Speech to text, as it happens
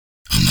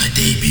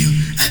debut,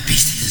 I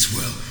beasted this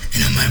world,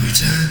 and on my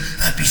return,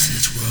 I beasted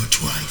this world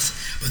twice.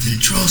 But then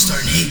the trolls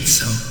started hating,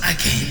 so I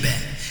came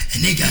back,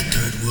 and they got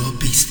third world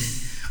beasted.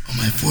 On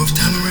my fourth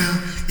time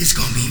around, it's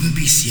gonna be even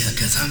beastier,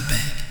 cause I'm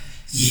back.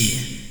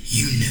 Yeah,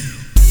 you know.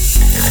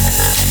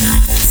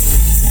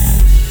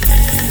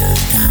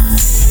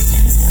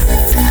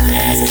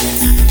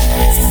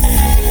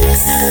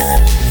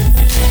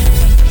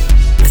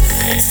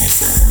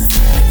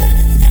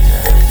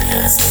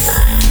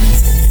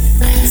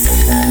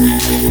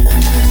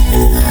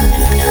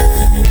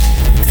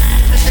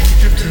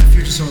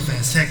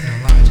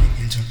 Technology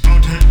into an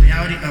alternate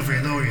reality of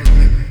Othelius'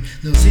 memory.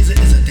 Little Caesar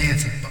is a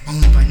dancer, but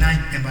only by night,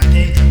 and by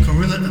day,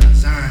 gorilla of the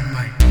Zion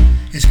might.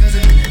 His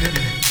cousin, near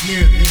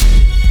Italy,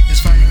 is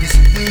fighting against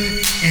the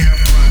queen and her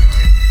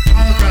prerogative.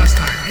 All across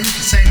time, and it's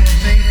the same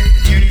old thing. The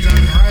tyranny's on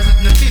the horizon,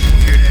 and the people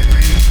hear that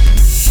ring.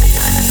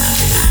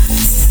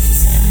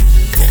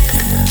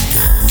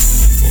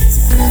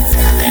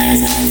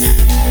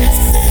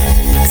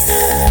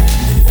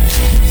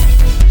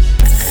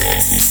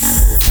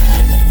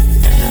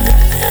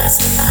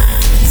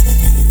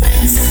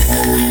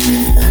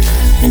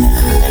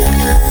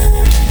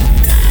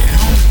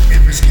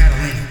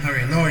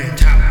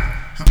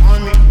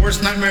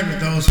 Worst nightmare to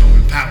those who are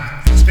in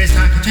power. In the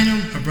space-time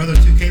continuum, her brother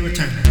 2K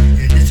returned. And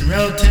a distant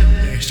relative,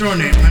 the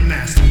extraordinary pun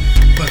master.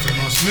 But the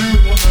most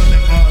memorable of them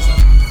all is the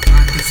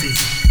I could see.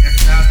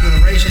 After God's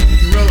liberation,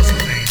 he wrote some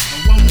things.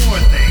 But one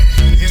more thing.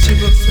 The history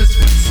books, this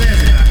one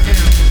says about him.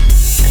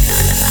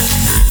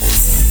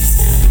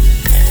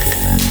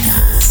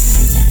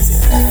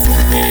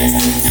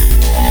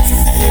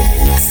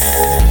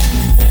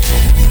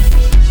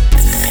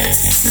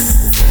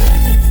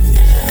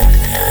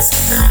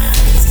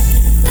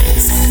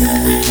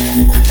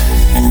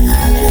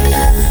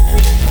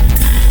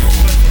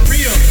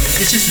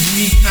 It's just a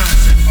unique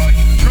concept. All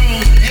you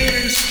trolls and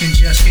haters can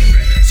just get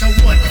ready. So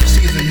what if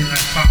Caesar knew how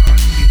to pop like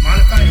he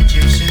modified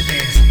Egyptian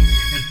dancing?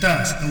 And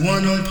thus, the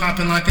one only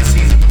popping like a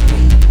Caesar